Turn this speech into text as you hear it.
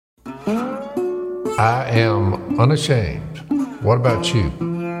I am unashamed. What about you?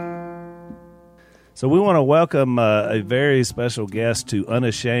 So we want to welcome a very special guest to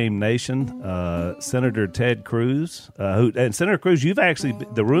Unashamed Nation, Senator Ted Cruz. And Senator Cruz, you've actually,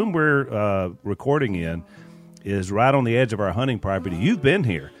 the room we're recording in is right on the edge of our hunting property. You've been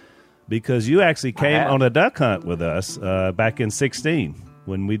here because you actually came on a duck hunt with us back in 2016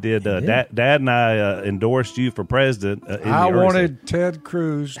 when we did. Dad and I endorsed you for president. I wanted Ted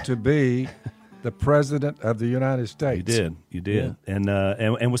Cruz to be the president of the United States. You did. Yeah. And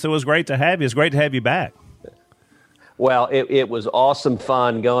so it was great to have you. It's great to have you back. Well, it was awesome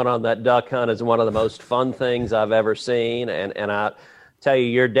fun. Going on that duck hunt is one of the most fun things I've ever seen. And I tell you,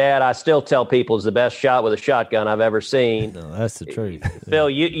 your dad, I still tell people, is the best shot with a shotgun I've ever seen. No, that's the truth. Phil,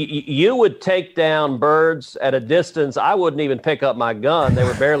 you would take down birds at a distance. I wouldn't even pick up my gun. They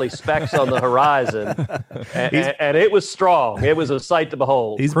were barely specks on the horizon. And it was strong. It was a sight to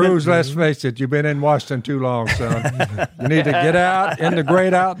behold. Cruz, let's face it, you've been in Washington too long, son. You need to get out in the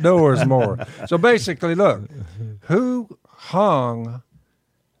great outdoors more. So basically, look, who hung,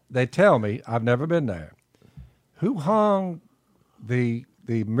 they tell me, I've never been there, who hung the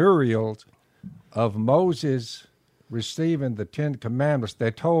murals of Moses receiving the Ten Commandments? They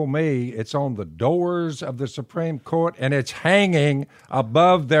told me it's on the doors of the Supreme Court and it's hanging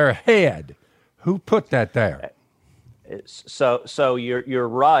above their head. Who put that there? So you're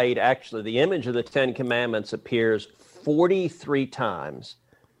right. Actually, the image of the Ten Commandments appears 43 times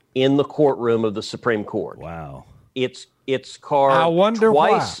in the courtroom of the Supreme Court. Wow. It's carved I wonder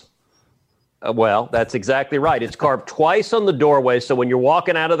twice. why. Well, that's exactly right. It's carved twice on the doorway. So when you're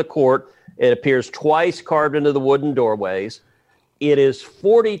walking out of the court, it appears twice carved into the wooden doorways. It is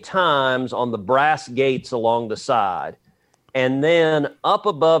 40 times on the brass gates along the side. And then up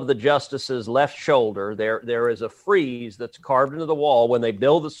above the justice's left shoulder, there is a frieze that's carved into the wall. When they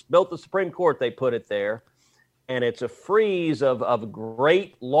built the Supreme Court, they put it there. And it's a frieze of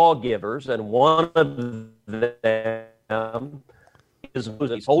great lawgivers. And one of them,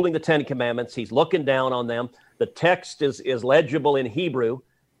 he's holding the Ten Commandments. He's looking down on them. The text is legible in Hebrew.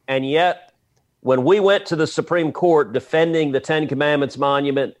 And yet, when we went to the Supreme Court defending the Ten Commandments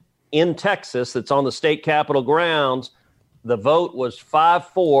monument in Texas that's on the state capitol grounds, the vote was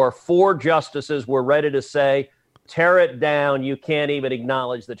 5-4. 4 justices were ready to say, tear it down. You can't even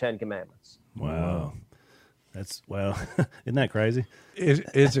acknowledge the Ten Commandments. Wow. Isn't that crazy?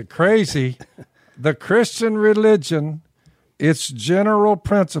 Is it crazy? The Christian religion, its general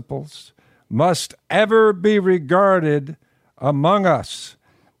principles, must ever be regarded among us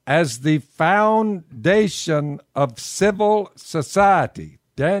as the foundation of civil society.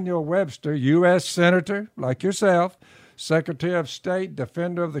 Daniel Webster, U.S. Senator, like yourself, Secretary of State,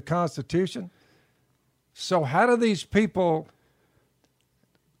 defender of the Constitution. So how do these people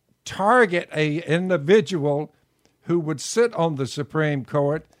target an individual who would sit on the Supreme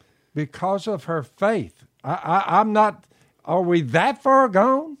Court because of her faith? I'm not... Are we that far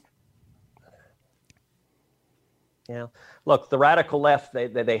gone? Yeah. Look, the radical left,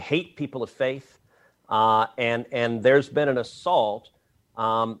 they hate people of faith, and there's been an assault.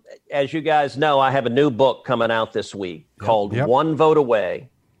 As you guys know, I have a new book coming out this week called One Vote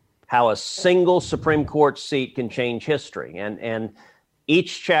Away, How a Single Supreme Court Seat Can Change History. And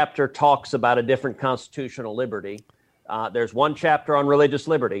each chapter talks about a different constitutional liberty. There's one chapter on religious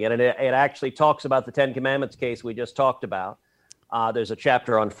liberty, and it actually talks about the Ten Commandments case we just talked about. There's a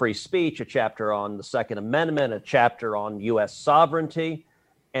chapter on free speech, a chapter on the Second Amendment, a chapter on U.S. sovereignty.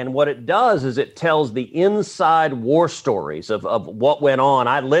 And what it does is it tells the inside war stories of what went on.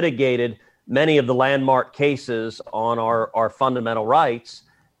 I litigated many of the landmark cases on our fundamental rights,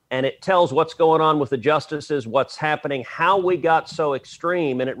 and it tells what's going on with the justices, what's happening, how we got so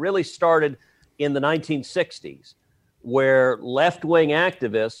extreme. And it really started in the 1960s, where left-wing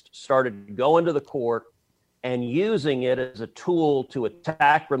activists started going to the court and using it as a tool to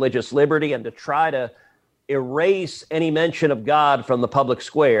attack religious liberty and to try to erase any mention of God from the public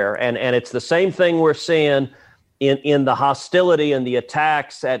square. And it's the same thing we're seeing in the hostility and the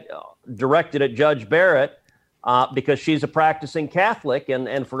attacks directed at Judge Barrett because she's a practicing Catholic.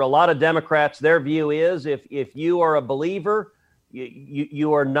 And for a lot of Democrats, their view is if you are a believer,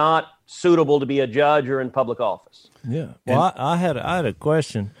 you are not suitable to be a judge or in public office. Yeah. Well, I had a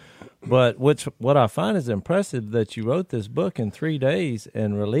question. But what I find is impressive that you wrote this book in 3 days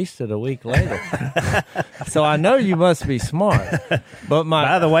and released it a week later. So I know you must be smart. But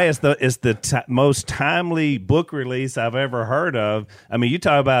by the way, it's the most timely book release I've ever heard of. I mean, you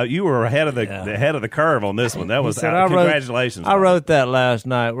talk about you were ahead of the head of the curve on this one. That was congratulations. I wrote that last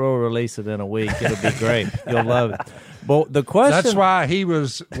night. We'll release it in a week. It'll be great. You'll love it. But the question. That's why he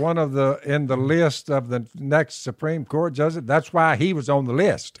was in the list of the next Supreme Court judges. That's why he was on the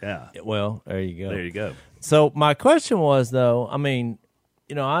list. Yeah. Well, there you go. There you go. So my question was, though, I mean,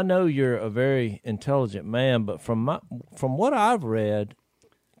 I know you're a very intelligent man, but from what I've read,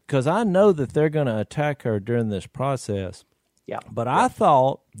 because I know that they're going to attack her during this process. Yeah. But I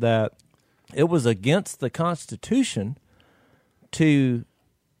thought that it was against the Constitution to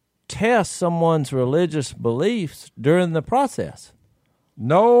test someone's religious beliefs during the process.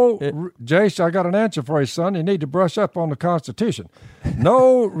 No, Jace, I got an answer for you, son. You need to brush up on the Constitution.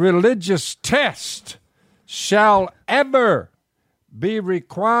 No religious test shall ever be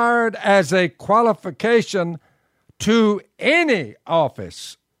required as a qualification to any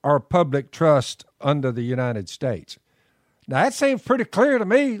office or public trust under the United States. Now, that seems pretty clear to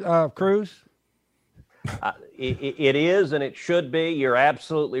me, Cruz. It is, and it should be. You're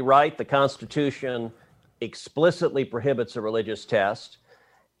absolutely right. The Constitution explicitly prohibits a religious test.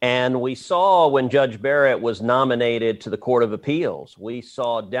 And we saw when Judge Barrett was nominated to the Court of Appeals, we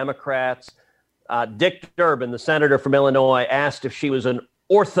saw Democrats. Dick Durbin, the senator from Illinois, asked if she was an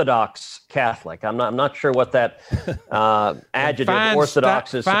Orthodox Catholic. I'm not sure what that adjective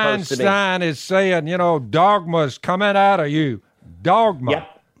Orthodox is supposed to be. Feinstein is saying, dogma's coming out of you. Dogma. Yep.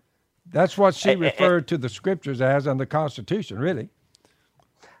 That's what she referred to the scriptures as and the Constitution, really.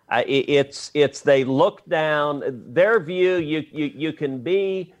 It's they look down their view. You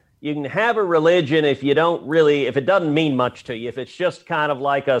can have a religion if it doesn't mean much to you. If it's just kind of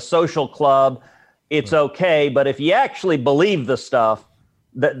like a social club, it's okay. But if you actually believe the stuff,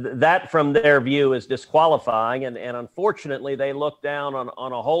 that from their view is disqualifying. And unfortunately, they look down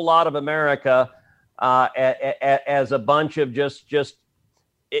on a whole lot of America as a bunch of just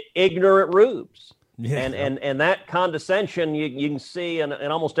ignorant rubes. Yeah. And that condescension you can see in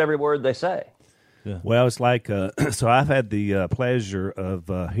almost every word they say. Yeah. Well, it's like so I've had the pleasure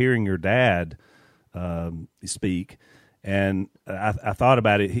of hearing your dad speak, and I thought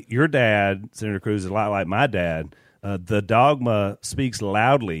about it. Your dad, Senator Cruz, is a lot like my dad. The dogma speaks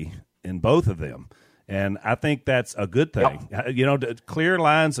loudly in both of them. And I think that's a good thing, clear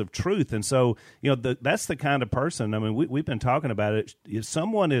lines of truth. And so, that's the kind of person, I mean, we've been talking about it. If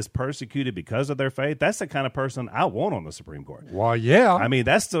someone is persecuted because of their faith, that's the kind of person I want on the Supreme Court. Well, yeah. I mean,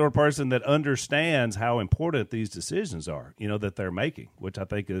 that's the sort of person that understands how important these decisions are, that they're making, which I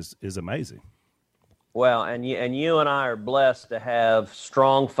think is amazing. Well, and you and I are blessed to have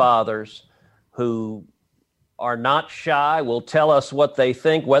strong fathers who are not shy, will tell us what they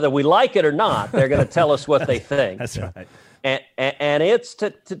think, whether we like it or not. They're going to tell us what they think. That's right. And it's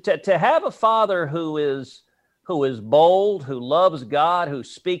to have a father who is bold, who loves God, who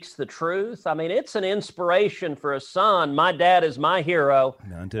speaks the truth. I mean, it's an inspiration for a son. My dad is my hero,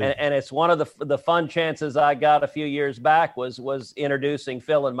 and it's one of the fun chances I got a few years back was introducing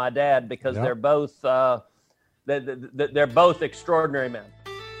Phil and my dad because they're both they're both extraordinary men.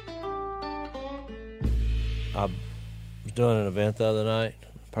 I was doing an event the other night. A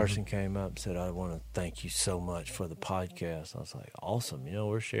person came up and said, I want to thank you so much for the podcast. I was like, awesome.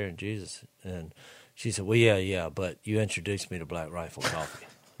 We're sharing Jesus. And she said, well, yeah, but you introduced me to Black Rifle Coffee.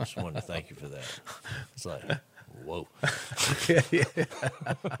 I just wanted to thank you for that. It's like, whoa.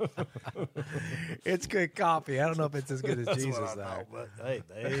 It's good coffee. I don't know if it's as good as That's Jesus, though. But hey,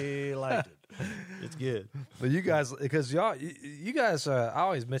 they liked it. It's good. But you guys, because you guys,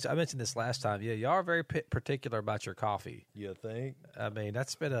 I mentioned this last time. Yeah, y'all are very particular about your coffee. You think? I mean,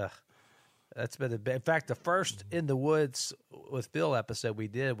 that's been a. In fact, the first In the Woods with Phil episode we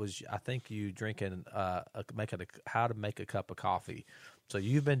did was, I think, you drinking, how to make a cup of coffee. So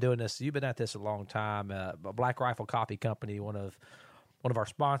you've been doing this. You've been at this a long time. Black Rifle Coffee Company, one of our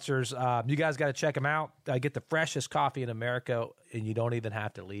sponsors. You guys got to check them out. Get the freshest coffee in America, and you don't even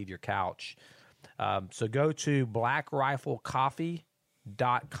have to leave your couch. So go to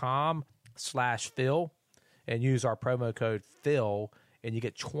blackriflecoffee.com/Phil and use our promo code Phil, and you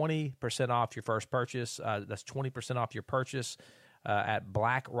get 20% off your first purchase. That's 20% off your purchase at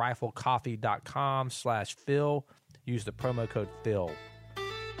blackriflecoffee.com/Phil. Use the promo code Phil.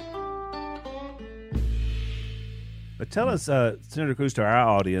 But tell us, Senator Cruz, to our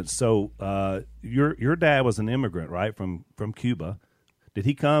audience. So your dad was an immigrant, right, from Cuba. Did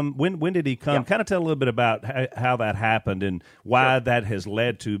he come? When did he come? Yeah. Kind of tell a little bit about how that happened and why that has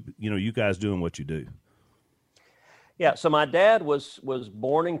led to you guys doing what you do. Yeah. So my dad was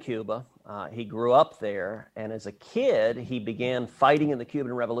born in Cuba. He grew up there, and as a kid, he began fighting in the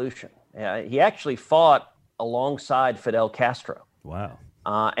Cuban Revolution. He actually fought alongside Fidel Castro. Wow.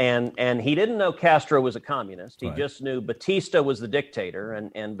 And he didn't know Castro was a communist. He Right. just knew Batista was the dictator,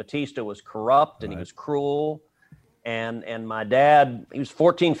 and Batista was corrupt and he was cruel. And my dad, he was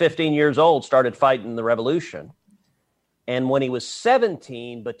 14, 15 years old, started fighting the revolution. And when he was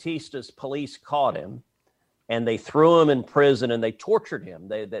 17, Batista's police caught him, and they threw him in prison, and they tortured him.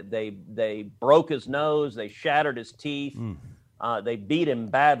 They broke his nose, they shattered his teeth, they beat him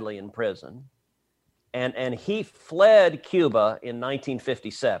badly in prison. And he fled Cuba in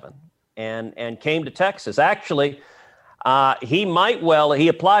 1957 and came to Texas. Actually, he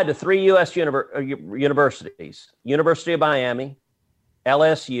applied to 3 U.S. universities, University of Miami,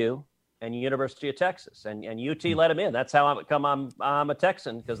 LSU, and University of Texas. And UT let him in. That's how I'm a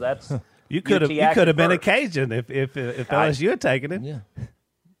Texan, because that's you could have been a Cajun if LSU had taken him. Yeah.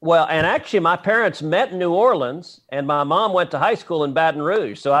 Well, and actually, my parents met in New Orleans, and my mom went to high school in Baton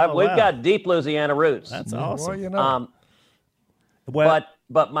Rouge. So we've got deep Louisiana roots. That's awesome. Well, you know. But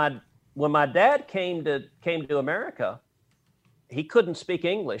when my dad came to America, he couldn't speak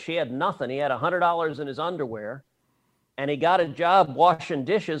English. He had nothing. He had $100 in his underwear, and he got a job washing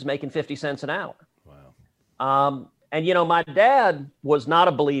dishes, making 50 cents an hour. Wow. And my dad was not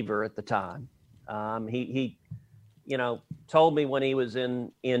a believer at the time. He told me when he was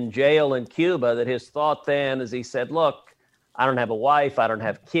in jail in Cuba that his thought then is, he said, look, I don't have a wife, I don't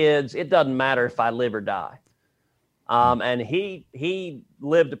have kids. It doesn't matter if I live or die. And he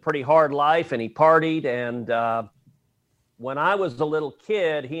lived a pretty hard life, and he partied. And when I was a little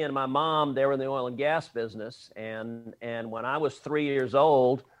kid, he and my mom, they were in the oil and gas business. And when I was 3 years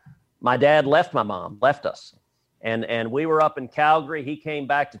old, my dad left us. And we were up in Calgary. He came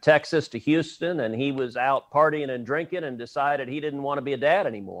back to Texas, to Houston, and he was out partying and drinking and decided he didn't want to be a dad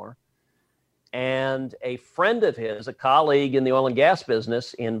anymore. And a friend of his, a colleague in the oil and gas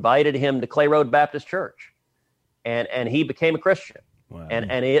business, invited him to Clay Road Baptist Church. And he became a Christian. Wow.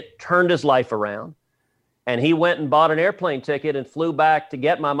 And it turned his life around. And he went and bought an airplane ticket and flew back to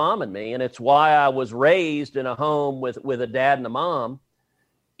get my mom and me. And it's why I was raised in a home with a dad and a mom,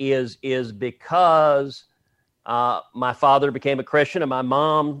 is because my father became a Christian, and my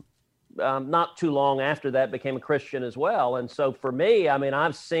mom, not too long after that, became a Christian as well. And so for me, I mean,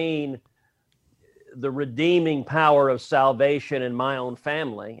 I've seen the redeeming power of salvation in my own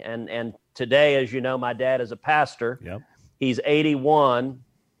family. And today, as you know, my dad is a pastor. Yep. He's 81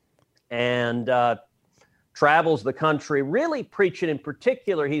 and travels the country really preaching. In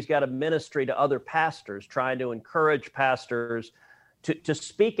particular, he's got a ministry to other pastors, trying to encourage pastors to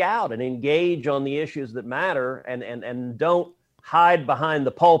speak out and engage on the issues that matter, and don't hide behind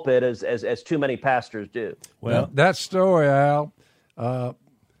the pulpit as too many pastors do. Well, that story, Al,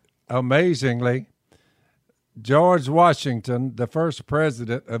 amazingly, George Washington, the first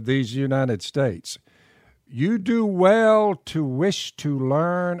president of these United States, you do well to wish to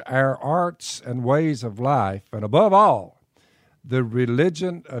learn our arts and ways of life, and above all, the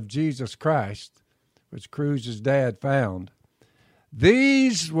religion of Jesus Christ, which Cruz's dad found.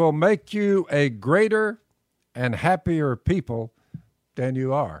 These will make you a greater and happier people than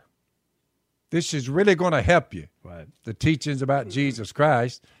you are. This is really going to help you. Right. The teachings about Jesus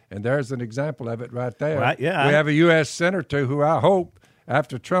Christ, and there's an example of it right there. Right, yeah. We have a U.S. senator who I hope,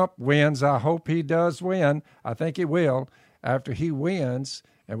 after Trump wins, I hope he does win. I think he will. After he wins,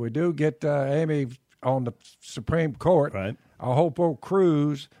 and we do get Amy on the Supreme Court, right. I hope old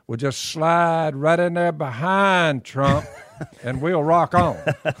Cruz will just slide right in there behind Trump, and we'll rock on.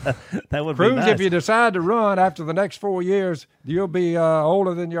 That would Cruz, be nice. if you decide to run after the next 4 years, you'll be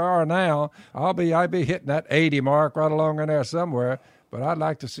older than you are now. I'll be hitting that 80 mark right along in there somewhere. But I'd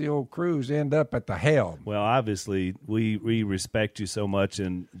like to see old Cruz end up at the helm. Well, obviously, we respect you so much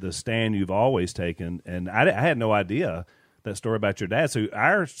in the stand you've always taken, and I had no idea that story about your dad. So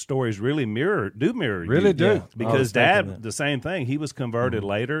our stories really mirror Really you. do. Yeah. Because Dad, that. the same thing. He was converted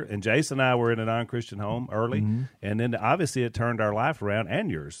later, and Jason and I were in a non-Christian home early, and then obviously it turned our life around, and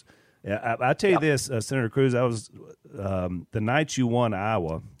yours. I tell you this, Senator Cruz, I was the night you won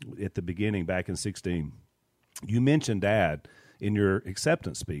Iowa at the beginning back in 2016, you mentioned Dad in your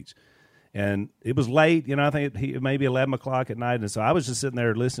acceptance speech. And it was late, I think maybe 11 o'clock at night. And so I was just sitting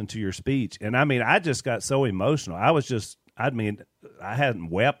there listening to your speech. And I just got so emotional. I hadn't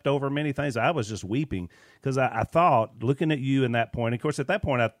wept over many things. I was just weeping because I thought, looking at you in that point, of course, at that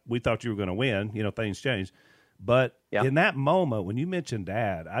point, we thought you were going to win. Things changed. But in that moment, when you mentioned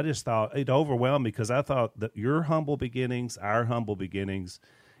Dad, I just thought it overwhelmed me because I thought that your humble beginnings, our humble beginnings,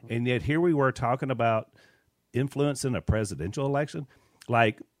 and yet here we were talking about influencing a presidential election,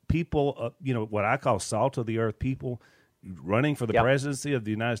 like people, what I call salt of the earth people running for the presidency of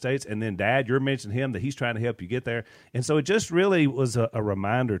the United States. And then Dad, you're mentioning him, that he's trying to help you get there. And so it just really was a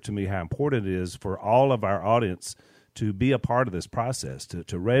reminder to me how important it is for all of our audience to be a part of this process,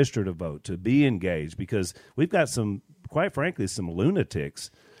 to register to vote, to be engaged, because we've got some, quite frankly, some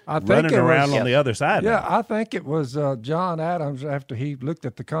lunatics running around on the other side. Yeah, I think it was John Adams, after he looked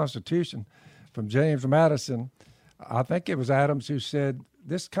at the Constitution from James Madison. I think it was Adams who said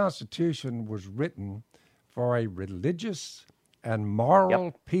this Constitution was written for a religious and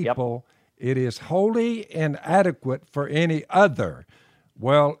moral people. It is wholly inadequate for any other.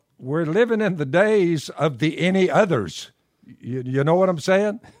 Well, we're living in the days of the any others. You know what I'm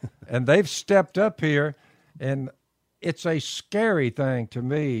saying? And they've stepped up here, and it's a scary thing to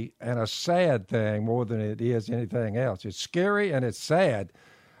me and a sad thing more than it is anything else. It's scary and it's sad.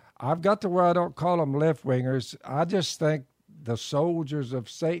 I've got to where I don't call them left-wingers. I just think the soldiers of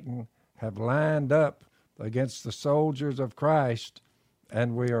Satan have lined up against the soldiers of Christ,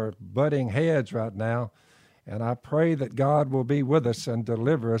 and we are butting heads right now. And I pray that God will be with us and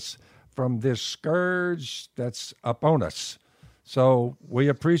deliver us from this scourge that's upon us. So we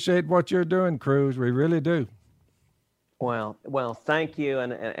appreciate what you're doing, Cruz. We really do. Well, thank you.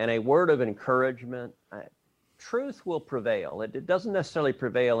 And a word of encouragement. Truth will prevail. It doesn't necessarily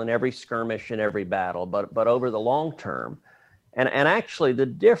prevail in every skirmish and every battle, but over the long term. And actually, the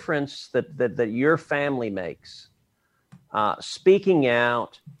difference that your family makes, speaking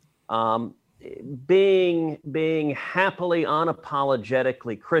out, being happily,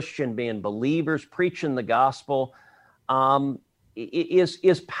 unapologetically Christian, being believers, preaching the gospel,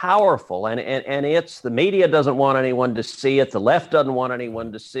 is powerful. And it's, the media doesn't want anyone to see it. The left doesn't want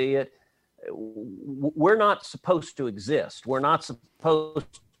anyone to see it. We're not supposed to exist. We're not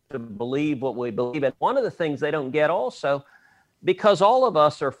supposed to believe what we believe. And one of the things they don't get also, because all of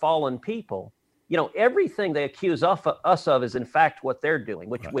us are fallen people, everything they accuse us of is in fact what they're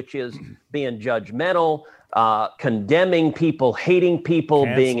doing, which is being judgmental, condemning people, hating people,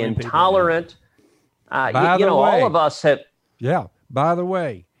 being intolerant. All of us have. Yeah. By the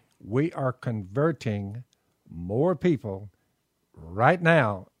way, we are converting more people right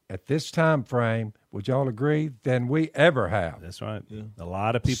now at this time frame, would y'all agree, than we ever have. That's right. Yeah. A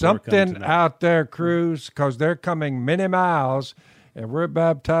lot of people Something are coming out there, Cruz, because they're coming many miles, and we're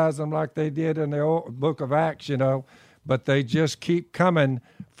baptizing them like they did in the old book of Acts, but they just keep coming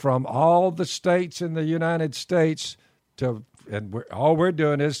from all the states in the United States all we're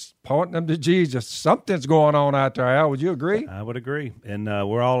doing is pointing them to Jesus. Something's going on out there, Al. Would you agree? I would agree. And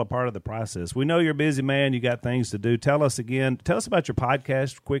we're all a part of the process. We know you're a busy man. You got things to do. Tell us about your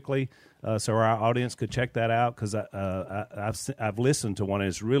podcast quickly so our audience could check that out, because I've listened to one, and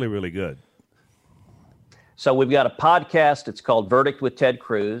it's really, really good. So we've got a podcast. It's called Verdict with Ted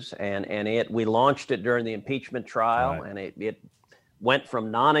Cruz, and we launched it during the impeachment trial, and it went from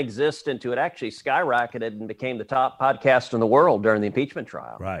non-existent to it actually skyrocketed and became the top podcast in the world during the impeachment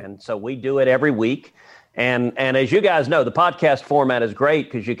trial. Right. And so we do it every week. And as you guys know, the podcast format is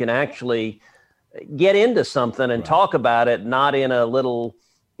great because you can actually get into something and talk about it, not in a little,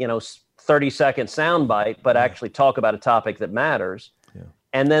 30-second soundbite, but actually talk about a topic that matters. Yeah.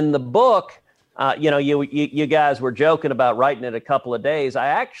 And then the book, you guys were joking about writing it a couple of days. I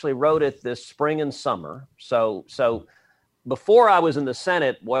actually wrote it this spring and summer. So before I was in the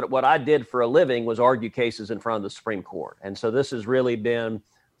Senate, what I did for a living was argue cases in front of the Supreme Court. And so this has really been,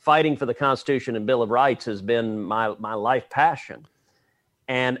 fighting for the Constitution and Bill of Rights has been my life passion.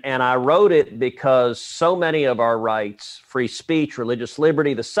 And I wrote it because so many of our rights, free speech, religious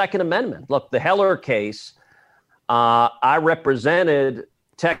liberty, the Second Amendment. Look, the Heller case, I represented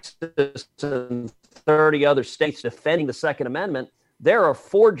Texas and 30 other states defending the Second Amendment. There are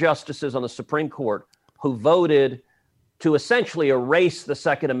 4 justices on the Supreme Court who voted to essentially erase the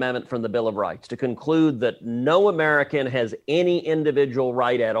Second Amendment from the Bill of Rights, to conclude that no American has any individual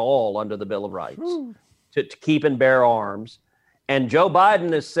right at all under the Bill of Rights to keep and bear arms. And Joe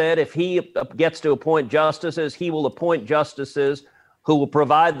Biden has said if he gets to appoint justices, he will appoint justices who will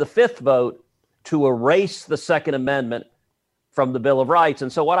provide the 5th vote to erase the Second Amendment from the Bill of Rights.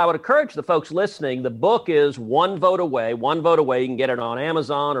 And so what I would encourage the folks listening, the book is One Vote Away. One Vote Away. You can get it on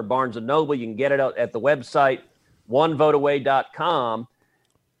Amazon or Barnes & Noble. You can get it at the website, onevoteaway.com,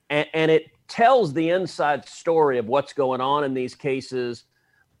 and it tells the inside story of what's going on in these cases,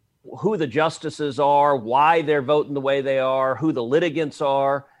 who the justices are, why they're voting the way they are, who the litigants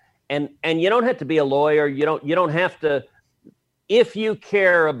are, and you don't have to be a lawyer. You don't have to. If you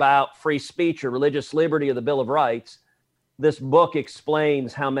care about free speech or religious liberty or the Bill of Rights, this book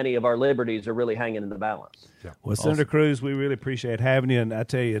explains how many of our liberties are really hanging in the balance. Yeah. Well, awesome. Senator Cruz, we really appreciate having you, and I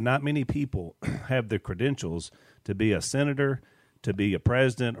tell you, not many people have the credentials to be a senator, to be a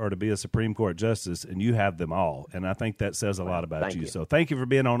president, or to be a Supreme Court justice, and you have them all. And I think that says a lot about you. So thank you for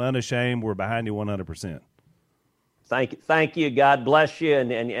being on Unashamed. We're behind you 100%. Thank you. God bless you,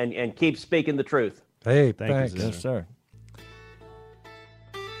 and keep speaking the truth. Hey, Thank you, thanks. sir. Yes, sir.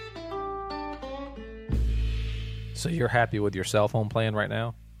 So you're happy with your cell phone plan right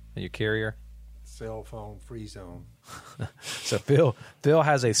now and your carrier? Cell phone free zone. So Phil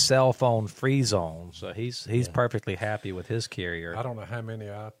has a cell phone free zone, so he's perfectly happy with his carrier. I don't know how many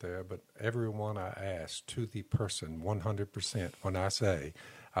are out there, but everyone I ask to the person, 100%, when I say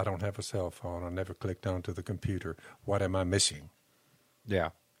I don't have a cell phone, I never clicked onto the computer, what am I missing? Yeah,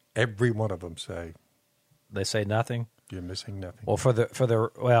 Every one of them say, they say nothing. you're missing nothing.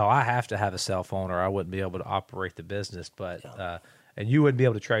 Well, I have to have a cell phone or I wouldn't be able to operate the business, but and you wouldn't be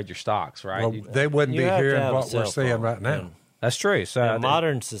able to trade your stocks, right? Well, they wouldn't You be have to hearing have a what we're cell saying phone. right now. And That's true. So in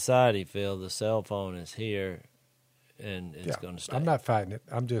modern society, Phil, the cell phone is here, and it's going to stay. I'm not fighting it.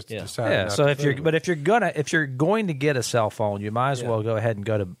 I'm just Yeah. deciding. yeah. not So to if fool with it. if you're going to get a cell phone, you might as well go ahead and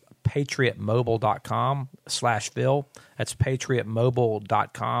go to patriotmobile.com/Phil. That's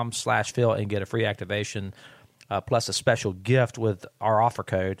patriotmobile.com/Phil and get a free activation plus a special gift with our offer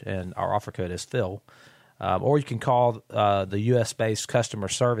code, and our offer code is Phil. Or you can call the U.S.-based customer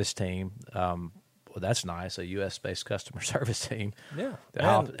service team. Well, that's nice, a U.S.-based customer service team. Yeah, To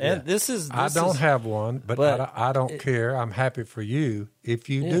help- and this is. I don't have one, but I don't it- care. I'm happy for you if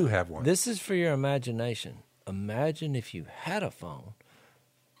you do have one. This is for your imagination. Imagine if you had a phone.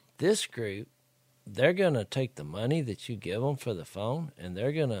 This group, they're going to take the money that you give them for the phone, and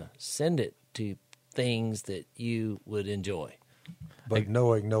they're going to send it to things that you would enjoy. But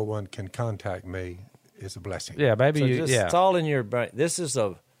knowing no one can contact me is a blessing. Yeah, maybe So you. just, Yeah, it's all in your brain. This is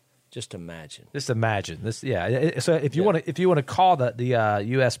just imagine. just imagine this. Yeah. So if you want to call the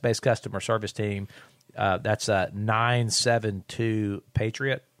U.S. based customer service team, that's 972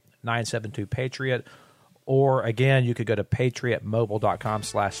 Patriot, 972 Patriot, or again you could go to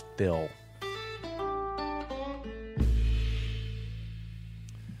patriotmobile.com/Phil.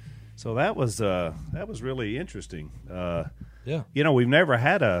 So that was really interesting. Yeah. You know, we've never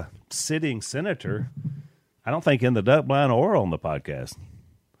had a sitting senator, I don't think, in the Duck Blind or on the podcast.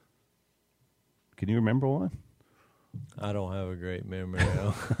 Can you remember one? I don't have a great memory,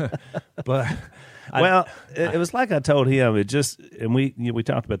 though. But It was like I told him. It just, and we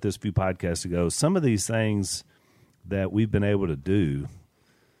talked about this a few podcasts ago. Some of these things that we've been able to do,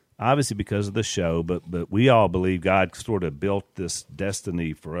 obviously because of the show, but we all believe God sort of built this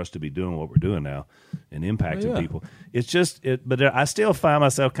destiny for us to be doing what we're doing now and impacting people. It's just, but I still find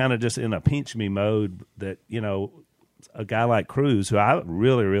myself kind of just in a pinch me mode that, you know, a guy like Cruz, who I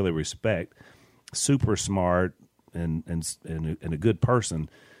really, really respect, super smart and a good person,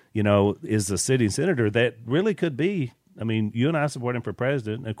 you know, is a sitting senator that really could be. I mean, you and I support him for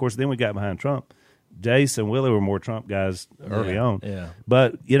president. And of course, then we got behind Trump. Jace and Willie were more Trump guys early on. Yeah.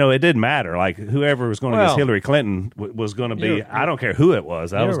 But, you know, it didn't matter. Like, whoever was going against Well, Hillary Clinton was going to be, I don't care who it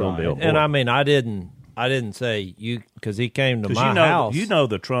was. I was going to be on board. And I mean, I didn't say you because he came to my you know, house. you know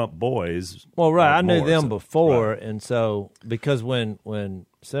the Trump boys. Well, right. I knew more, them so- before, right. and so because when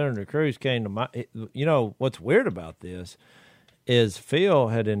Senator Cruz came to my, you know, what's weird about this is Phil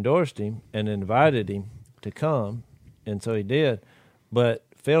had endorsed him and invited him to come, and so he did. But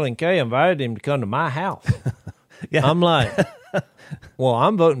Phil and Kay invited him to come to my house. Yeah. I'm like, well,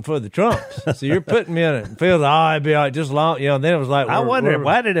 I'm voting for the Trumps, so you're putting me in it. And Phil's, I'd be like, just long, you know. And then it was like, I we're- wonder, we're-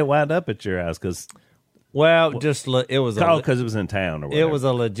 why did it wind up at your house? Because Well, just it was because it was in town or whatever. It was a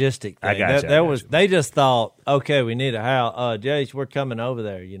logistic thing. I got you, There I got was you. they just thought, okay, we need a house. Jace, we're coming over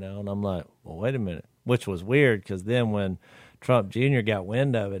there, you know. And I'm like, well, wait a minute, which was weird because then when Trump Jr. got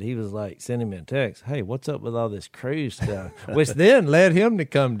wind of it, he was like sending me a text, hey, what's up with all this Cruz stuff? Which then led him to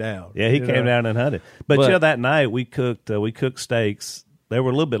come down. Yeah, he you came know? down and hunted. But But- you know, that night we cooked steaks. They were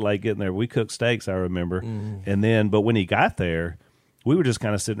a little bit late getting there. We cooked steaks, I remember. And then, but when he got there, we were just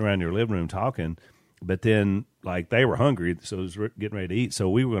kind of sitting around your living room talking. But then, like, they were hungry, so it was getting ready to eat. So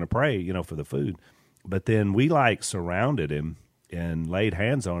we were going to pray, you know, for the food. But then we, like, surrounded him and laid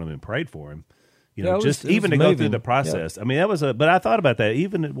hands on him and prayed for him. You know, Yeah, it just was even to go through moving. the process. I mean, that was but I thought about that,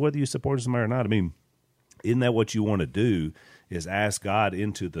 even whether you support somebody or not. I mean, isn't that what you want to do, is ask God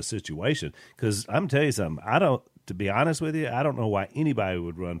into the situation? Because I'm telling you something, to be honest with you, I don't know why anybody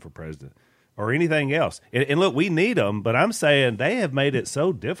would run for president or anything else. And look, we need them, but I'm saying they have made it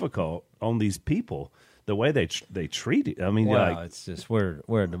so difficult on these people, the way they treat it. I mean, Well, like, it's just we're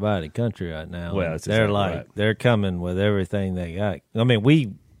a divided country right now. Well, and it's they're exactly like right. they're coming with everything they got. I mean,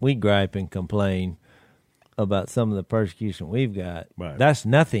 we gripe and complain about some of the persecution we've got. Right. That's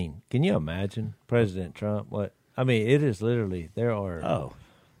nothing. Can you imagine President Trump? What I mean, it is literally there are. oh,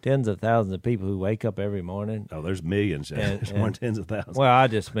 tens of thousands of people who wake up every morning. Oh, there's millions. There's more than tens of thousands. Well, I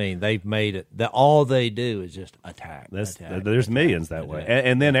just mean they've made it that all they do is just attack. There's millions that way.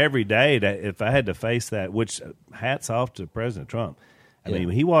 And then every day, if I had to face that, which hats off to President Trump. I mean,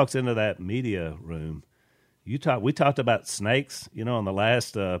 when he walks into that media room, we talked about snakes, on the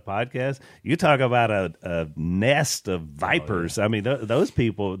last podcast. You talk about a nest of vipers. I mean, those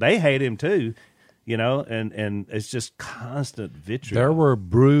people, they hate him too, and it's just constant vitriol. There were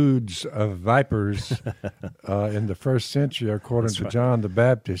broods of vipers in the first century, according to John the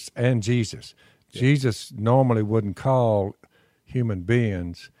Baptist and Jesus. Yeah. Jesus normally wouldn't call human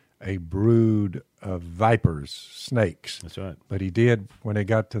beings a brood of vipers, snakes. That's right. But he did when he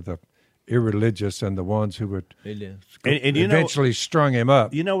got to the irreligious and the ones who would and eventually strung him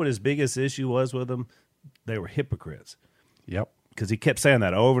up. You know what his biggest issue was with them? They were hypocrites. Yep. Because he kept saying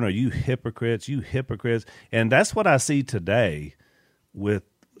that over and over, you hypocrites. And that's what I see today with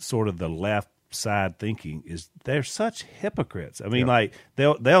sort of the left side thinking is they're such hypocrites. I mean, like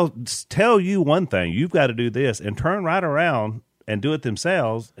they'll tell you one thing, you've got to do this, and turn right around and do it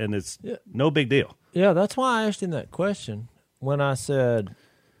themselves, and it's no big deal. Yeah, that's why I asked him that question when I said,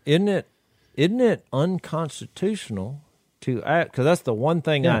 isn't it unconstitutional to act? Because that's the one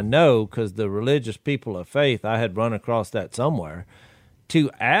thing I know, because the religious people of faith, I had run across that somewhere,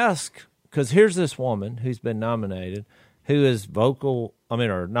 to ask, because here's this woman who's been nominated, who is vocal,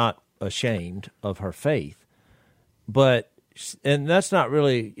 or not ashamed of her faith, and that's not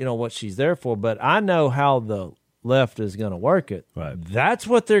really, what she's there for, but I know how the left is going to work it. Right. That's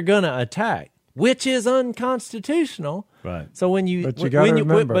what they're going to attack, which is unconstitutional. Right. So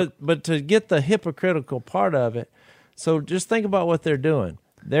but to get the hypocritical part of it, so just think about what they're doing.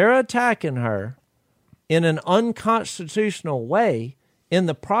 They're attacking her in an unconstitutional way in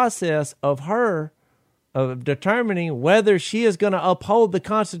the process of determining whether she is going to uphold the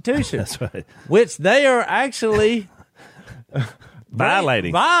Constitution. That's right. Which they are actually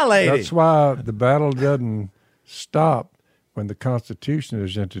violating. That's why the battle doesn't stop when the Constitution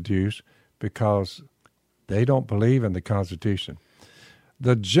is introduced, because they don't believe in the Constitution.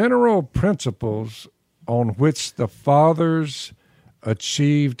 The general principles on which the fathers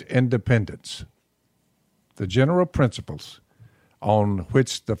achieved independence, the general principles on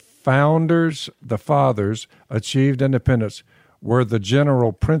which the fathers achieved independence, were the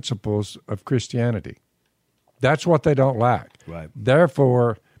general principles of Christianity. That's what they don't like. Right.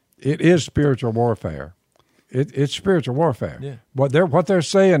 Therefore, it is spiritual warfare. It's spiritual warfare. Yeah. What they're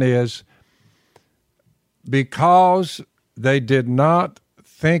saying is, because they did not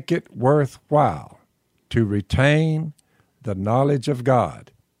think it worthwhile to retain the knowledge of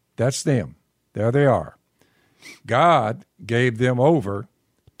God, that's them. There they are. God gave them over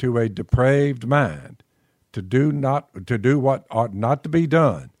to a depraved mind to do what ought not to be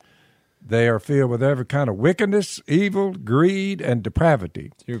done. They are filled with every kind of wickedness, evil, greed, and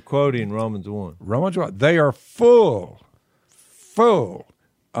depravity. You're quoting Romans 1. Romans 1. They are full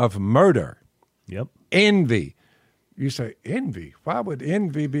of murder. Yep. Envy. You say, envy? Why would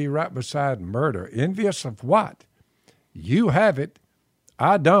envy be right beside murder? Envious of what? You have it.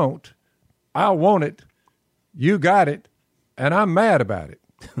 I don't. I want it. You got it. And I'm mad about it.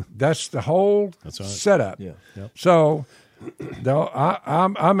 That's the whole setup. Yeah. Yep. So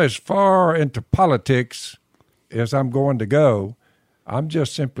I'm as far into politics as I'm going to go. I'm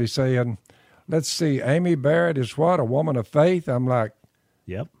just simply saying, let's see, Amy Barrett is what? A woman of faith? I'm like,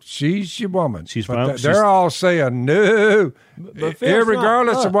 yep. She's your woman. They're all saying no,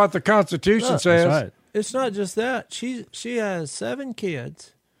 regardless of what the Constitution says. That's right. It's not just that. She has 7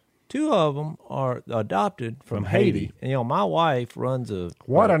 kids. 2 of them are adopted from Haiti. And, my wife runs a...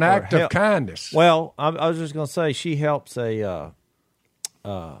 What an act of kindness. Well, I was just going to say she helps a...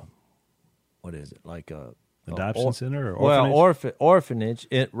 what is it? Like a... Adoption center or orphanage? Well, orphanage.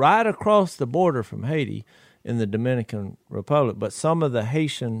 Right across the border from Haiti in the Dominican Republic. But some of the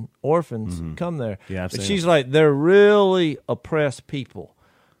Haitian orphans come there. Yeah, but she's like, they're really oppressed people.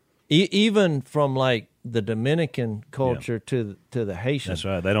 Even from like the Dominican culture to the Haitian. That's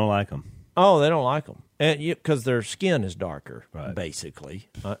right. They don't like them. Oh, they don't like them, and because their skin is darker, right. Basically.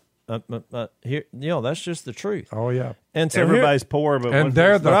 Here, that's just the truth. Oh yeah. And so everybody's poor, but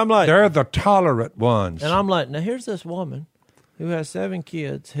they're the tolerant ones. And I'm like, now here's this woman who has 7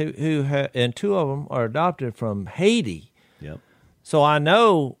 kids, and 2 of them are adopted from Haiti. Yep. So I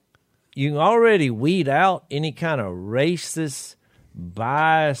know you can already weed out any kind of racist,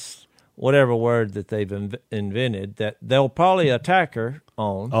 bias, whatever word that they've invented that they'll probably attack her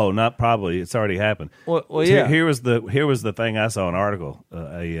on. Oh, not probably. It's already happened. Well, yeah. Here was the thing I saw, an article,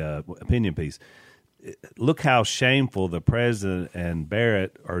 a opinion piece. look how shameful the president and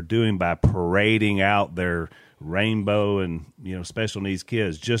Barrett are doing by parading out their rainbow and special needs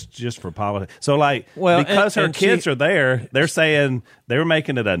kids just for politics. So because her kids are there, they're saying they're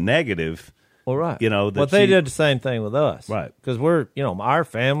making it a negative. Well, right. That they did the same thing with us, right? Because we're our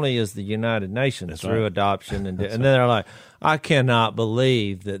family is the United Nations through right. adoption, and then they're like, I cannot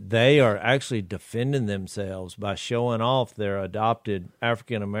believe that they are actually defending themselves by showing off their adopted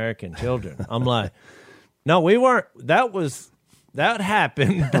African American children. I'm like, no, we weren't. That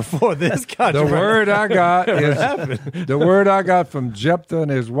happened before this country. The word I got from Jephthah and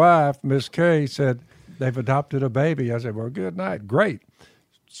his wife, Miss Kay, said they've adopted a baby. I said, well, good night, great.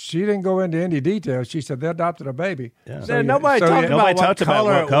 She didn't go into any details. She said they adopted a baby. Yeah. So nobody talked about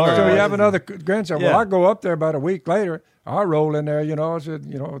what color. So you have another grandson. Yeah. Well, I go up there about a week later. I roll in there, I said,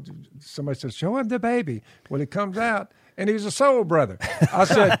 somebody says, show him the baby. Well, he comes out, and he's a soul brother. I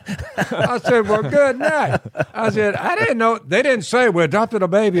said, well, good night. I said, I didn't know. They didn't say we adopted a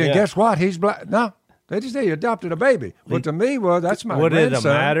baby, and guess what? He's black. No, they just said he adopted a baby. But to me, that's my Would grandson. it have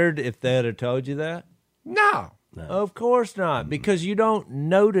mattered if they had told you that? No. Of course not, because you don't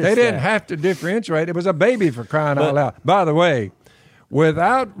notice They didn't have to differentiate. It was a baby, for crying out loud. By the way,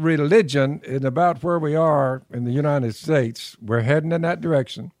 without religion and about where we are in the United States, we're heading in that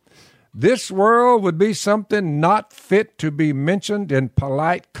direction. This world would be something not fit to be mentioned in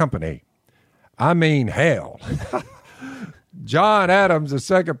polite company. I mean, hell. John Adams, the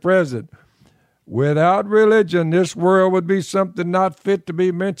second president. Without religion, this world would be something not fit to be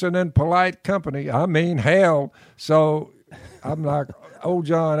mentioned in polite company. I mean, hell. So I'm like, old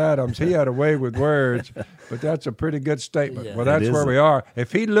John Adams, he had a way with words, but that's a pretty good statement. Yeah. Well, that's where we are.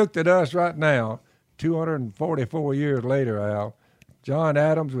 If he looked at us right now, 244 years later, Al, John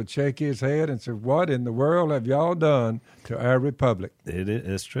Adams would shake his head and say, what in the world have y'all done to our republic?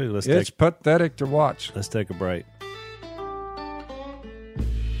 It's true. It's pathetic to watch. Let's take a break.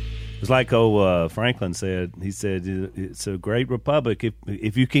 It's like Franklin said. He said, it's a great republic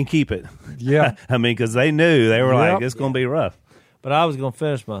if you can keep it. Yeah. I mean, because they knew. They were like, it's going to be rough. But I was going to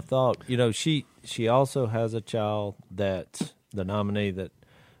finish my thought. She also has a child that's the nominee that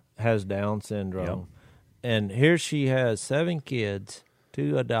has Down syndrome. Yep. And here she has 7 kids,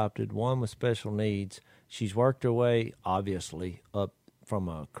 2 adopted, 1 with special needs. She's worked her way, obviously, up from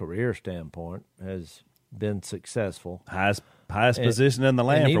a career standpoint, has been successful. Highest position in the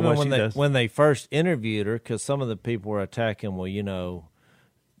land for what she does. When they first interviewed her, because some of the people were attacking,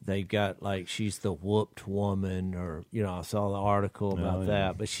 they got like she's the whooped woman, or I saw the article about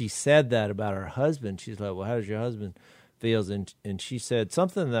that. But she said that about her husband. She's like, well, how does your husband feel? And she said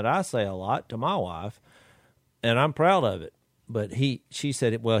something that I say a lot to my wife, and I'm proud of it. But she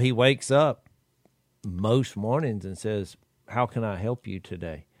said, well, he wakes up most mornings and says, how can I help you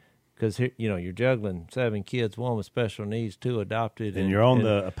today? Because you're juggling 7 kids, 1 with special needs, 2 adopted, and you're on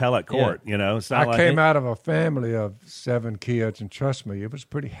the appellate court. It's not I came out of a family of 7 kids, and trust me, it was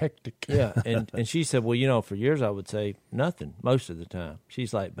pretty hectic. Yeah, and she said, well, for years I would say nothing most of the time.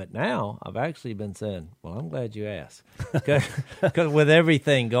 She's like, but now I've actually been saying, well, I'm glad you asked, because with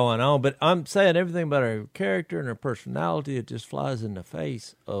everything going on. But I'm saying everything about her character and her personality, it just flies in the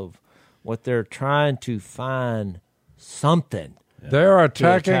face of what they're trying to find something. They're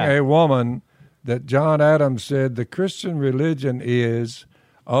attacking a woman that John Adams said the Christian religion is,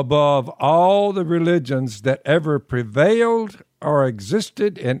 above all the religions that ever prevailed or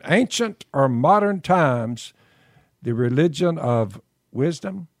existed in ancient or modern times, the religion of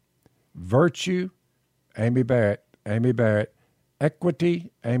wisdom, virtue, Amy Barrett,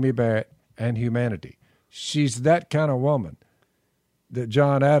 equity, Amy Barrett, and humanity. She's that kind of woman that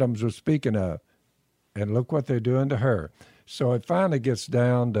John Adams was speaking of. And look what they're doing to her. So it finally gets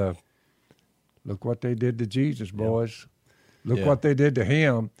down to, look what they did to Jesus, boys. Look what they did to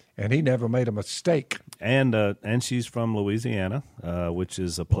him, and he never made a mistake. And she's from Louisiana, which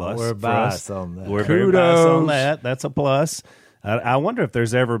is a plus. We're biased on that. We're very biased on that. That's a plus. I wonder if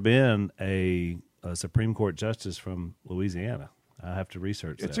there's ever been a Supreme Court justice from Louisiana. I have to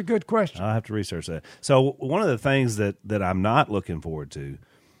research that. It's a good question. I'll have to research that. So one of the things that I'm not looking forward to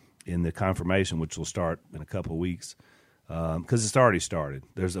in the confirmation, which will start in a couple of weeks, because it's already started.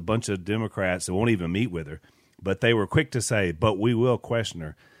 There's a bunch of Democrats that won't even meet with her, but they were quick to say, but we will question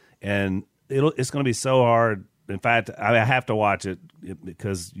her. And it's going to be so hard. In fact, I have to watch it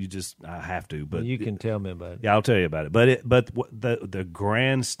because I have to. But you can tell me about it. Yeah, I'll tell you about it. But the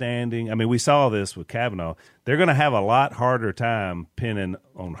grandstanding, I mean, we saw this with Kavanaugh. They're going to have a lot harder time pinning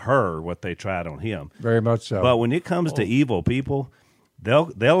on her what they tried on him. Very much so. But when it comes to evil people,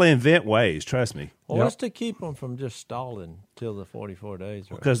 they'll invent ways, trust me. Well, what's to keep them from just stalling till the 44 days?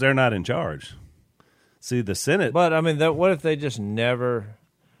 Because they're not in charge. See, the Senate. But I mean, what if they just never?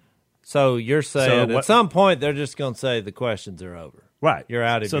 So you're saying at some point they're just going to say the questions are over. Right. You're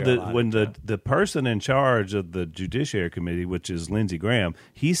out of so your when the person in charge of the Judiciary Committee, which is Lindsey Graham,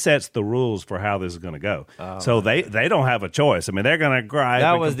 he sets the rules for how this is going to go. So they don't have a choice. I mean, they're going to gripe.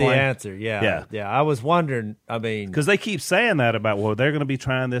 That was the complain. answer. Yeah. I was wondering. I mean, because they keep saying that about, well, they're going to be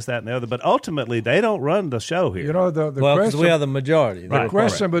trying this, that, and the other, but ultimately they don't run the show here. You know, the because question, we are the majority. the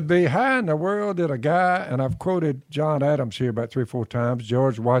question would be, how in the world did a guy, and I've quoted John Adams here about 3 or 4 times,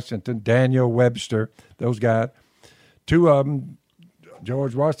 George Washington, Daniel Webster, those guys, 2 of them,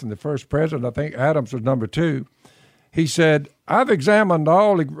 George Washington, the first president, I think Adams was number 2. He said, I've examined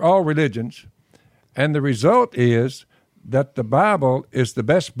all religions, and the result is that the Bible is the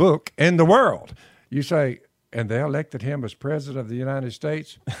best book in the world. You say, and they elected him as president of the United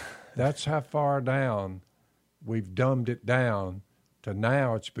States? That's how far down we've dumbed it down to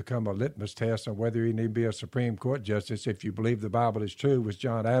now it's become a litmus test on whether he need to be a Supreme Court justice. If you believe the Bible is true, as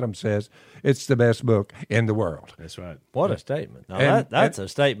John Adams says, it's the best book in the world. That's right. What a statement. Now, that's a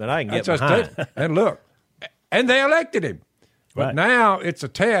statement I can get behind. And look, and they elected him. But Right. now it's a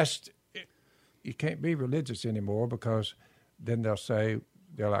test. You can't be religious anymore because then they'll say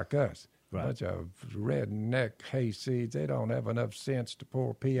they're like us. Right. Bunch of redneck hayseeds. They don't have enough sense to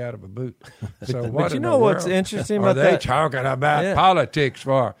pour pee out of a boot. So what But you in know the what's world interesting are about they that? talking about Yeah. politics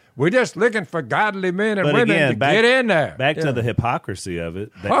for? We're just looking for godly men and But women again, to get in there. Back Yeah. to the hypocrisy of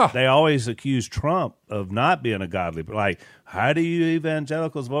it. They always accuse Trump of not being a godly. Like, how do you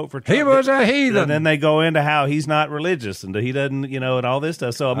evangelicals vote for Trump? He was a heathen. And then they go into how he's not religious and he doesn't, and all this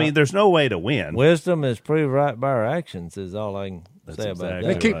stuff. So, I mean, there's no way to win. Wisdom is proved right by our actions, is all I can say about exactly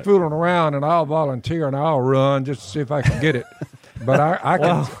They that. keep right. fooling around, and I'll volunteer and I'll run just to see if I can get it. But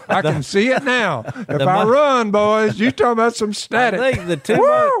I can see it now. If I run, boys, you talking about some I static. think the two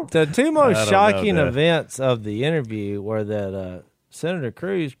I most don't shocking know, Dad. events of the interview were that Senator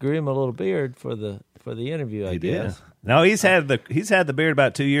Cruz grew him a little beard for the interview. I He did. guess. No, he's had the beard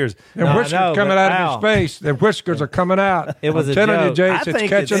about 2 years. And No, I whiskers know, coming but out Al- of his face. The whiskers are coming out. It was I'm a telling you, joke. Jace, I it's think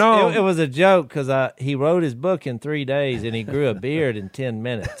catching it's- on. It was a joke because he wrote his book in 3 days and he grew a beard in 10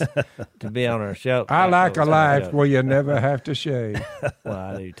 minutes to be on our show. I like a life joke. where you never have to shave. Well,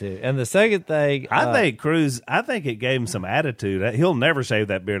 I do too. And the second thing, I think Cruz, it gave him some attitude. He'll never shave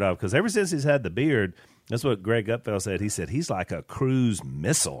that beard off because ever since he's had the beard, that's what Greg Gutfeld said. He said he's like a cruise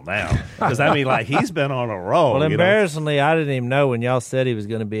missile now. Because, I mean, like, he's been on a roll. well, you know? embarrassingly, I didn't even know when y'all said he was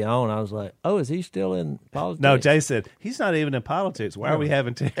going to be on. I was like, oh, is he still in politics? No, Jay said, he's not even in politics. Why are we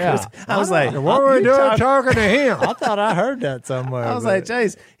having Ted Yeah. Cruz? I was like, What were we doing talking to him? I thought I heard that somewhere. I was but- like,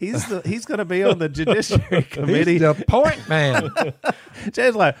 Jay's, he's going to be on the Judiciary Committee. He's the point man.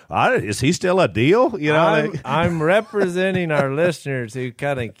 Jay's like, is he still a deal? You know, I'm representing our listeners who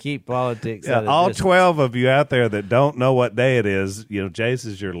kind of keep politics. yeah, at a all distance. 12 of you out there that don't know what day it is, Jace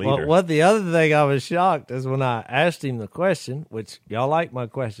is your leader. Well, what the other thing I was shocked is when I asked him the question, which y'all like my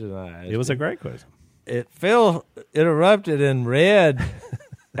question. I asked It was a him. great question. Phil interrupted and read.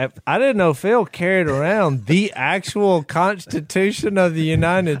 I didn't know Phil carried around the actual Constitution of the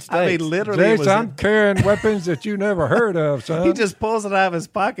United States. I mean, literally, it Jace, was I'm carrying weapons that you never heard of, son. he just pulls it out of his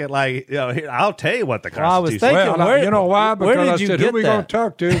pocket like, here, I'll tell you what the Well, I was Constitution thinking- Well, where- you know why? where Because did I you said, who get we going that? to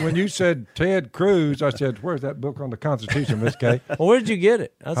talk to? When you said Ted Cruz, I said, where's that book on the Constitution, Miss Kay? Well, where did you get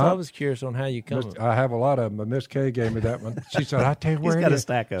it? I Huh? was curious on how you come. I have a lot of them, but Miss Kay gave me that one. She said, I tell you where He's it got a is.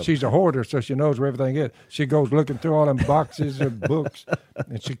 stack of 'em. She's a hoarder, so she knows where everything is. She goes looking through all them boxes of books,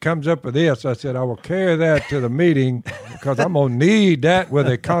 and she comes up with this. I said, I will carry that to the meeting because I'm going to need that with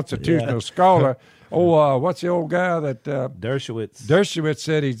a constitutional scholar. Oh, what's the old guy that Dershowitz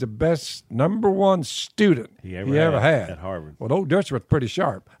said he's the best #1 student he ever ever had at Harvard. Well, old Dershowitz pretty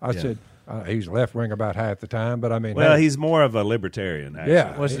sharp. I said, he's left wing about half the time, but I mean, Well, hey, he's more of a libertarian, actually.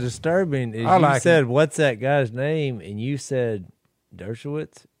 Yeah. What's disturbing is I you like said, "What's that guy's name?" and you said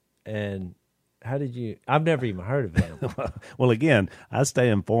Dershowitz. And how did you? I've never even heard of him. Well, again, I stay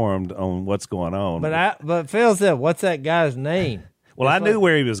informed on what's going on. But Phil said, "What's that guy's name?" Well, I knew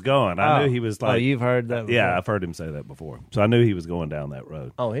where he was going. I Oh. knew he was like. Oh, you've heard that before? Yeah, I've heard him say that before. So I knew he was going down that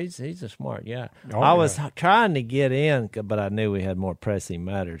road. Oh, he's a smart guy. Oh, I was trying to get in, but I knew we had more pressing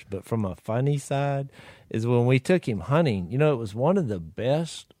matters. But from a funny side, is when we took him hunting. It was one of the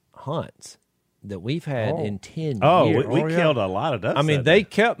best hunts that we've had in 10 Oh, years. we killed a lot of ducks. I mean, that they day.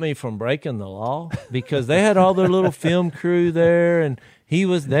 kept me from breaking the law because they had all their little film crew there, and he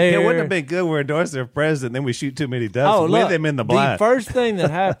was there. It wouldn't have been good. We're endorsing the president, then we shoot too many ducks Oh, with look, him in the blind. first thing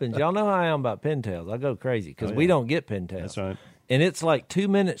that happens, y'all know how I am about pintails. I go crazy because we don't get pintails. That's right. And it's like 2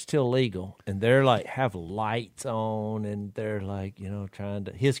 minutes till legal, and they're like have lights on, and they're like trying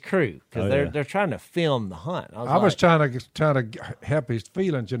to his crew because they're trying to film the hunt. I was trying to help his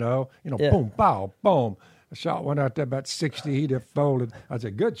feelings, boom, pow, boom. A shot went out there about 60. He just folded. I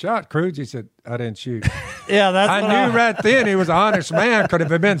said, "Good shot, Cruz." He said, "I didn't shoot." Yeah, that's I knew right then he was an honest man. Could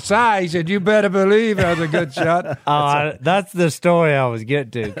have been Si. He said, "You better believe that was a good shot." That's the story I was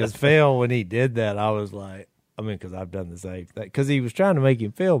getting to. Because Phil, when he did that, I was like, because I've done the same thing. Because he was trying to make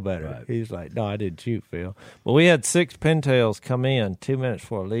him feel better. Right. He was like, "No, I didn't shoot, Phil." But we had 6 pintails come in 2 minutes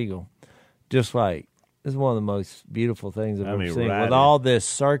before legal. Just like, this is one of the most beautiful things I've ever seen. With all this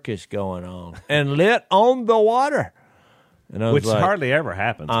circus going on. And lit on the water. And I was Which hardly ever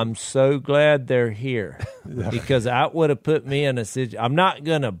happens. I'm so glad they're here. Because that would have put me in a situation. I'm not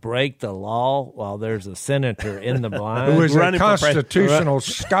going to break the law while there's a senator in the blind. Who is a constitutional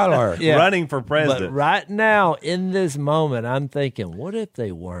scholar. Yeah. Running for president. But right now, in this moment, I'm thinking, what if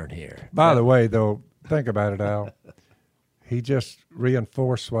they weren't here? By the way, though, think about it, Al. He just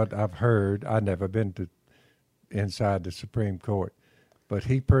reinforced what I've heard. I've never been to inside the Supreme Court. But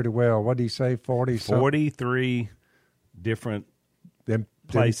he pretty well, what did he say, 43 different them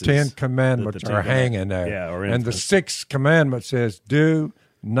places. 10 commandments are hanging there. Yeah, and the 6th commandment says, do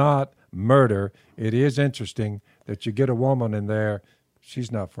not murder. It is interesting that you get a woman in there,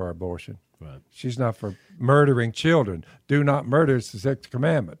 she's not for abortion. Right. She's not for murdering children. Do not murder is the 6th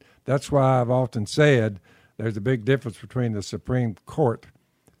commandment. That's why I've often said there's a big difference between the Supreme Court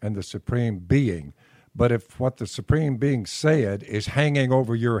and the Supreme Being. But if what the Supreme Being said is hanging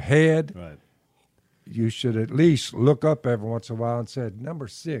over your head, right, you should at least look up every once in a while and say, number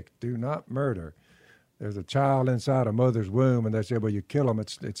 6, do not murder. There's a child inside a mother's womb, and they say, well, you kill them,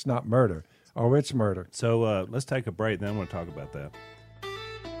 it's not murder. Oh, it's murder. So let's take a break, then I want to talk about that.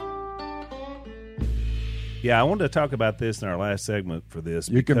 Yeah, I wanted to talk about this in our last segment for this.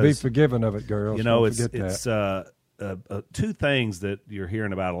 You can be forgiven of it, girls. It's two things that you're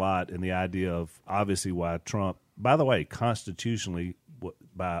hearing about a lot in the idea of obviously why Trump, by the way, constitutionally,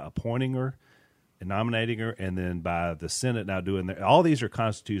 by appointing her and nominating her, and then by the Senate now doing that. All these are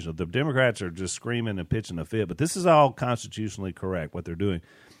constitutional. The Democrats are just screaming and pitching a fit, but this is all constitutionally correct, what they're doing.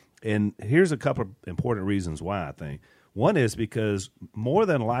 And here's a couple of important reasons why, I think. One is because more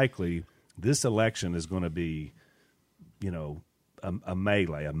than likely this election is going to be, a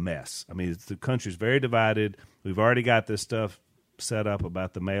melee, a mess. I mean, the country's very divided. We've already got this stuff set up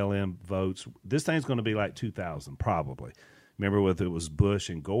about the mail-in votes. This thing's going to be like 2000, probably. Remember, it was Bush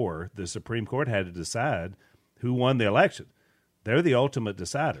and Gore, the Supreme Court had to decide who won the election. They're the ultimate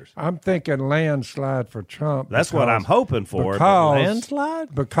deciders. I'm thinking landslide for Trump. That's what I'm hoping for.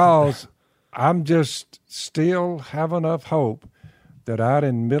 Landslide? Because I'm just still have enough hope that out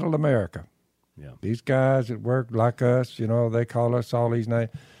in middle America, these guys that work like us, they call us all these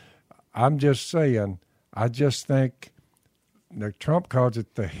names. I'm just saying, I just think that Trump calls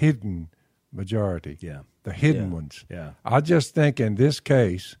it the hidden majority. Yeah. The hidden ones. Yeah. I just think in this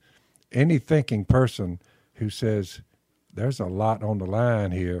case, any thinking person who says there's a lot on the line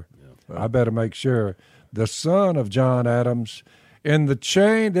here, I better make sure. The son of John Adams in the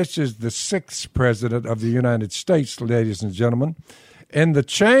chain, this is the 6th president of the United States, ladies and gentlemen. In the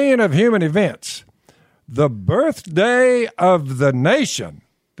chain of human events, the birthday of the nation,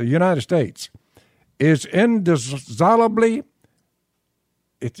 the United States, is indissolubly,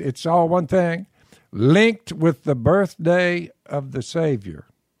 it's all one thing, linked with the birthday of the Savior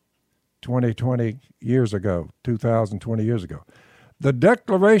 2020 years ago. The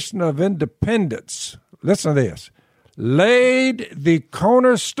Declaration of Independence, listen to this, laid the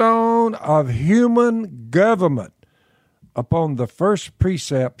cornerstone of human government upon the first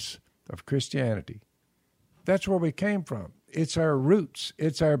precepts of Christianity. That's where we came from. It's our roots.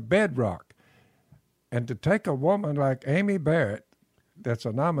 It's our bedrock. And to take a woman like Amy Barrett, that's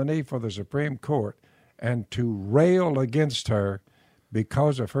a nominee for the Supreme Court, and to rail against her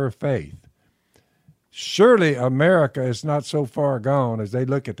because of her faith, surely America is not so far gone as they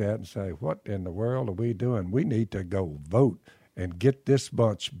look at that and say, what in the world are we doing? We need to go vote and get this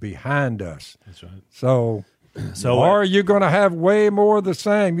bunch behind us. That's right. So or are you going to have way more of the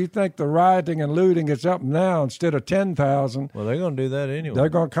same? You think the rioting and looting is up now instead of 10,000? Well, they're going to do that anyway. They're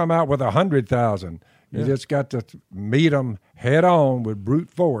going to come out with 100,000. You just got to meet them head on with brute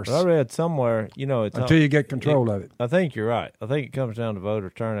force. I read somewhere, it's until you get control of it. I think you're right. I think it comes down to voter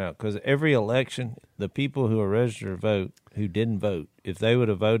turnout because every election, the people who are registered to vote who didn't vote, if they would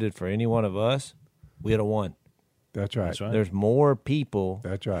have voted for any one of us, we'd have won. That's right. There's more people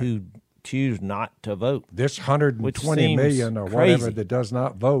That's right. who choose not to vote. This 120 seems million or crazy. whatever that does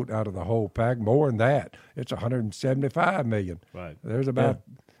not vote out of the whole pack, more than that, it's 175 million. Right. There's about,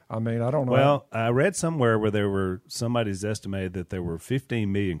 I mean, I don't know. Well, I read somewhere where somebody's estimated that there were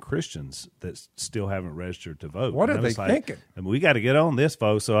 15 million Christians that still haven't registered to vote. What And are I they was like, thinking? I mean, we got to get on this,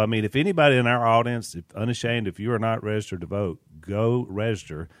 folks. So, I mean, if anybody in our audience, if unashamed, if you are not registered to vote, go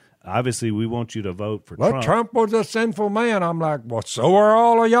register. Obviously, we want you to vote for Well, Trump was a sinful man. I'm like, well, so are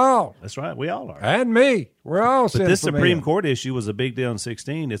all of y'all. That's right. We all are. And me. We're all But sinful this Supreme men. Court issue was a big deal in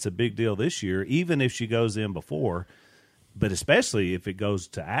 2016. It's a big deal this year, even if she goes in before, but especially if it goes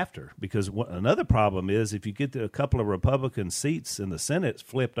to after. Because another problem is if you get a couple of Republican seats in the Senate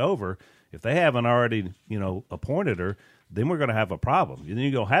flipped over, if they haven't already, appointed her, then we're going to have a problem. Then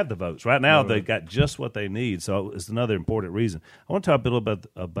you're going to have the votes. Right now, they've got just what they need, so it's another important reason. I want to talk a little bit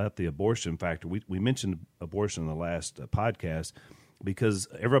about the abortion factor. We mentioned abortion in the last podcast because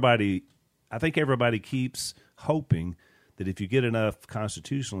I think everybody keeps hoping that if you get enough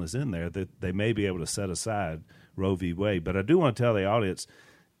constitutionalists in there that they may be able to set aside Roe v. Wade. But I do want to tell the audience,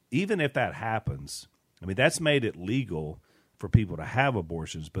 even if that happens, I mean, that's made it legal for people to have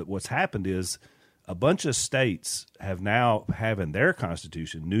abortions. But what's happened is a bunch of states have in their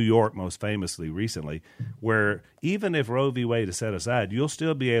constitution, New York most famously recently, where even if Roe v. Wade is set aside, you'll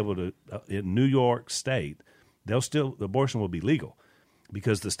still be able to, in New York State, abortion will be legal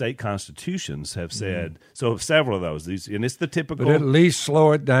because the state constitutions have said, so several of those, and it's the typical. But at least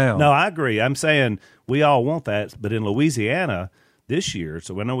slow it down. No, I agree. I'm saying we all want that, but in Louisiana this year,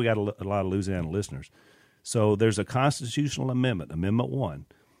 so I know we got a lot of Louisiana listeners, so there's a constitutional amendment, Amendment 1,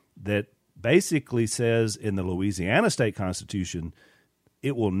 that basically says in the Louisiana state constitution,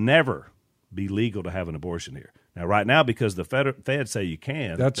 it will never be legal to have an abortion here. Now, right now, because the feds say you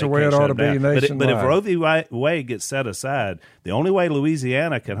can. That's they the way can't it ought shut to it be down. But if nationwide. Roe v. Wade gets set aside, the only way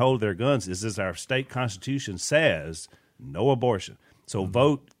Louisiana can hold their guns is as our state constitution says, no abortion. So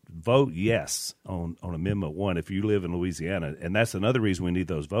vote yes on Amendment 1 if you live in Louisiana. And that's another reason we need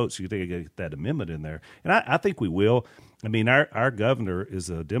those votes. You think get that amendment in there. And I think we will. I mean, our governor is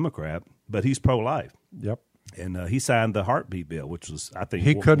a Democrat, but he's pro-life. Yep. And he signed the heartbeat bill, which was, I think,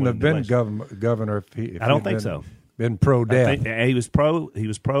 He couldn't have been election. governor if he. I don't think so. Been pro-death. And he was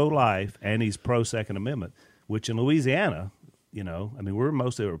pro-life, and he's pro-Second Amendment, which in Louisiana, I mean, we're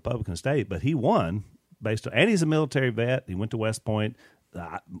mostly a Republican state, but he won based on, and he's a military vet. He went to West Point.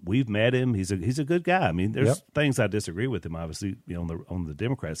 We've met him. He's a good guy. I mean, there's things I disagree with him, obviously, on the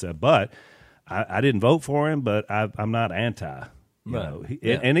Democrat side, but I didn't vote for him, but I'm not anti.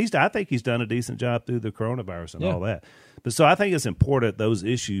 And I think he's done a decent job through the coronavirus and all that. But so I think it's important, those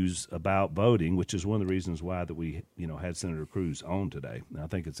issues about voting, which is one of the reasons why that we had Senator Cruz on today. And I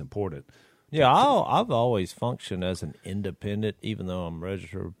think it's important. Yeah, I've always functioned as an independent, even though I'm a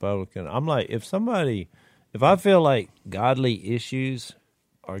registered Republican. I'm like, if I feel like godly issues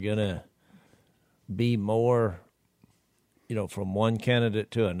are going to be more, from one candidate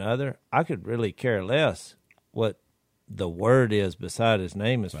to another, I could really care less what the word is beside his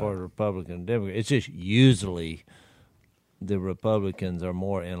name as far as Republican and Democrat. It's just usually the Republicans are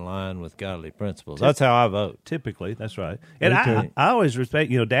more in line with godly principles. That's how I vote. Typically, that's right. And I always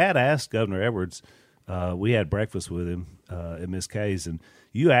respect, Dad asked Governor Edwards, we had breakfast with him at Miss Kay's, and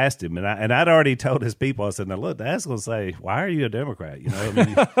you asked him, and I'd already told his people, I said, now look, Dad's going to say, why are you a Democrat?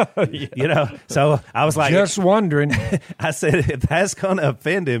 So I was like, just wondering. I said, if that's going to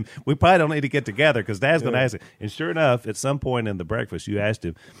offend him, we probably don't need to get together because Dad's going to ask him. And sure enough, at some point in the breakfast, you asked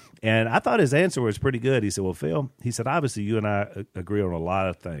him, and I thought his answer was pretty good. He said, well, Phil, he said, obviously you and I agree on a lot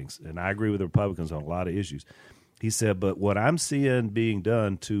of things, and I agree with the Republicans on a lot of issues. He said, but what I'm seeing being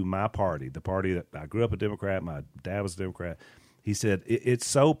done to my party, the party that I grew up a Democrat, my dad was a Democrat, he said, it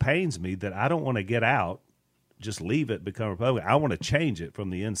so pains me that I don't want to get out, just leave it, become Republican. I want to change it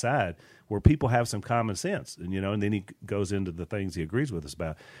from the inside where people have some common sense. And, and then he goes into the things he agrees with us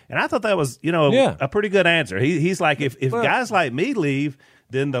about. And I thought that was, a pretty good answer. He's like, if guys like me leave,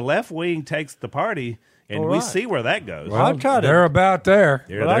 then the left wing takes the party, and we see where that goes. Well, they're about there.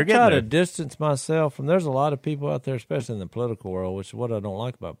 I try to distance myself from. There's a lot of people out there, especially in the political world, which is what I don't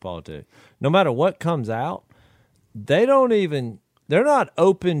like about politics. No matter what comes out, they're not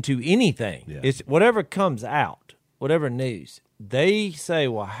open to anything. Yeah. It's whatever comes out, whatever news. They say,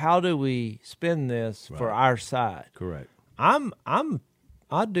 well, how do we spin this for our side? Correct.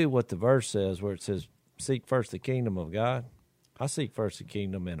 I do what the verse says, where it says, seek first the kingdom of God. I seek first the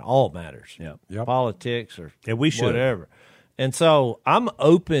kingdom in all matters, politics or whatever. And so I'm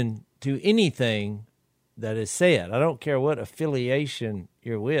open to anything that is said. I don't care what affiliation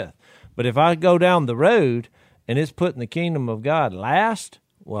you're with. But if I go down the road and it's putting the kingdom of God last,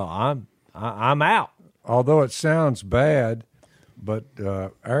 well, I'm out. Although it sounds bad, but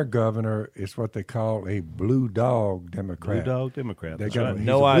our governor is what they call a blue dog Democrat. Blue dog Democrat. They That's got right. he's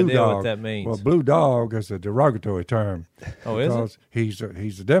No a blue idea dog. what that means. Well, blue dog is a derogatory term. Oh, is it? Because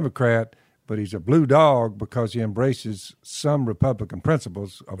he's a Democrat, but he's a blue dog because he embraces some Republican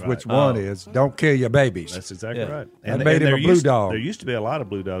principles, of which one is don't kill your babies. That's exactly Yeah. right. That made him there a blue dog. There used to be a lot of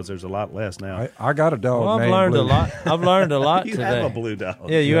blue dogs. There's a lot less now. I got a dog Well, I've named learned Blue. a lot. I've learned a lot you today. have a blue dog.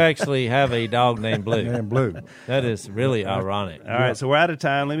 Yeah, you actually have a dog named Blue. Named Blue. That is really ironic. All right, so we're out of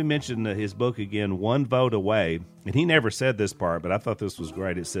time. Let me mention his book again, One Vote Away. And he never said this part, but I thought this was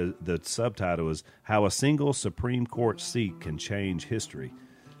great. It said the subtitle is How a Single Supreme Court Seat Can Change History.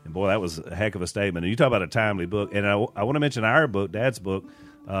 And boy, that was a heck of a statement. And you talk about a timely book. And I want to mention our book, Dad's book,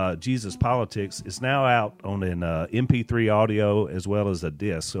 Jesus Politics. It's now out on an MP3 audio as well as a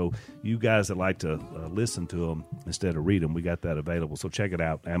disc. So you guys that like to listen to them instead of read them, we got that available. So check it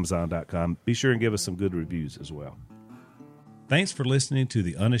out, Amazon.com. Be sure and give us some good reviews as well. Thanks for listening to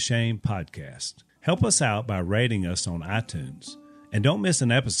the Unashamed Podcast. Help us out by rating us on iTunes. And don't miss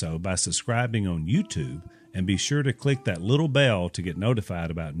an episode by subscribing on YouTube, and be sure to click that little bell to get notified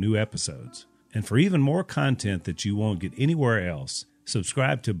about new episodes. And for even more content that you won't get anywhere else,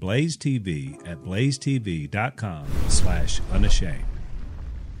 subscribe to Blaze TV at blazetv.com/unashamed.